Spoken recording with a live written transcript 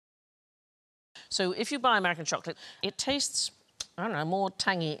So if you buy American chocolate, it tastes, I don't know, more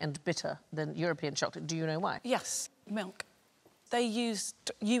tangy and bitter than European chocolate. Do you know why? Yes, milk. They use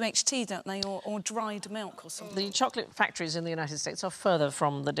UHT, don't they, or dried milk or something? The chocolate factories in the United States are further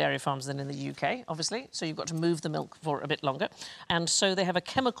from the dairy farms than in the UK, obviously, so you've got to move the milk for a bit longer. And so they have a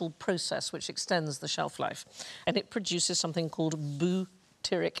chemical process which extends the shelf life, and it produces something called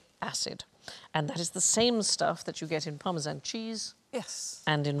butyric acid. And that is the same stuff that you get in Parmesan cheese. Yes.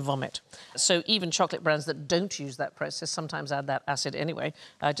 And in vomit. So even chocolate brands that don't use that process sometimes add that acid anyway,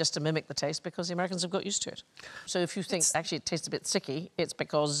 just to mimic the taste, because the Americans have got used to it. So if you think, actually, it tastes a bit sicky, it's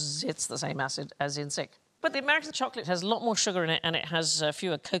because it's the same acid as in sick. But the American chocolate has a lot more sugar in it, and it has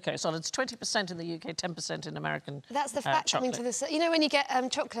fewer cocoa solids. 20% in the UK, 10% in American That's the fat coming to the... You know when you get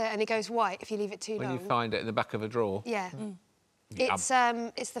chocolate and it goes white if you leave it too long? When you find it in the back of a drawer. Yeah. It's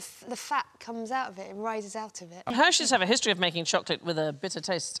the fat comes out of it, it rises out of it. Hershey's have a history of making chocolate with a bitter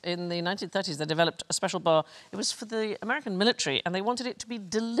taste. In the 1930s, they developed a special bar. It was for the American military, and they wanted it to be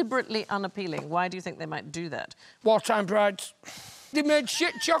deliberately unappealing. Why do you think they might do that? Wartime brides. They made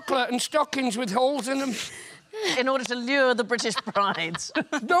shit chocolate and stockings with holes in them. In order to lure the British brides.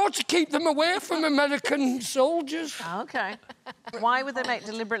 No, to keep them away from American soldiers. OK. Why would they make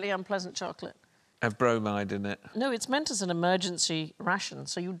deliberately unpleasant chocolate? Have bromide in it. No, it's meant as an emergency ration,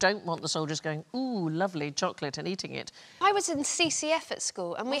 so you don't want the soldiers going, ooh, lovely chocolate, and eating it. I was in CCF at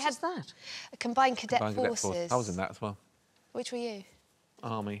school, and we had that? A combined cadet forces. I was in that as well. Which were you?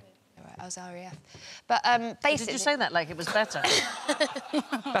 Army. Right, I was RAF. But basically... Did you say that like it was better?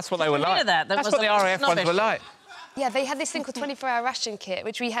 That's what they were like. That's what the RAF ones were like. Yeah, they had this thing called 24-hour ration kit,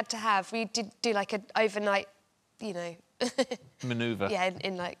 which we had to have. We did do, like, an overnight, you know... Manoeuvre. Yeah,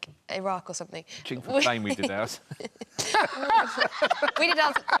 in like, Iraq or something. Chingford Plain we did ours. We did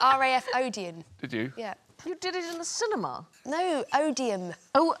our RAF Odeon. Did you? Yeah. You did it in the cinema? No, Odium.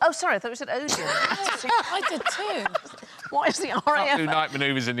 Oh, sorry, I thought you said Odeon. I did too. What is the RAF? Can't do night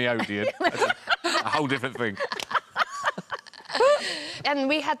manoeuvres in the Odeon. A whole different thing. And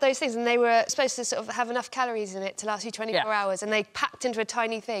we had those things, and they were supposed to sort of have enough calories in it to last you 24 hours, and they packed into a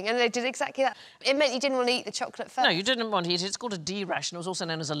tiny thing, and they did exactly that. It meant you didn't want to eat the chocolate first. No, you didn't want to eat it. It's called a D ration. It was also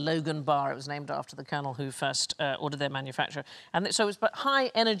known as a Logan bar. It was named after the colonel who first ordered their manufacture. And so it was but high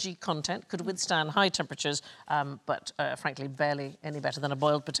energy content, could withstand high temperatures, but frankly, barely any better than a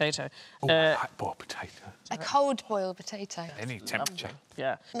boiled potato. Oh, I like boiled potato. A cold boiled potato. Any temperature.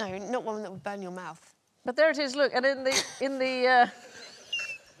 Yeah. No, not one that would burn your mouth. But there it is, look, and in the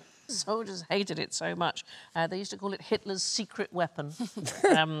soldiers hated it so much. They used to call it Hitler's secret weapon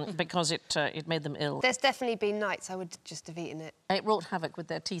because it made them ill. There's definitely been nights I would just have eaten it. It wrought havoc with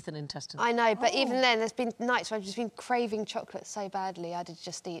their teeth and intestines. I know, but even then, there's been nights where I've just been craving chocolate so badly, I'd have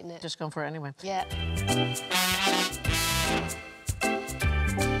just eaten it. Just gone for it anyway. Yeah.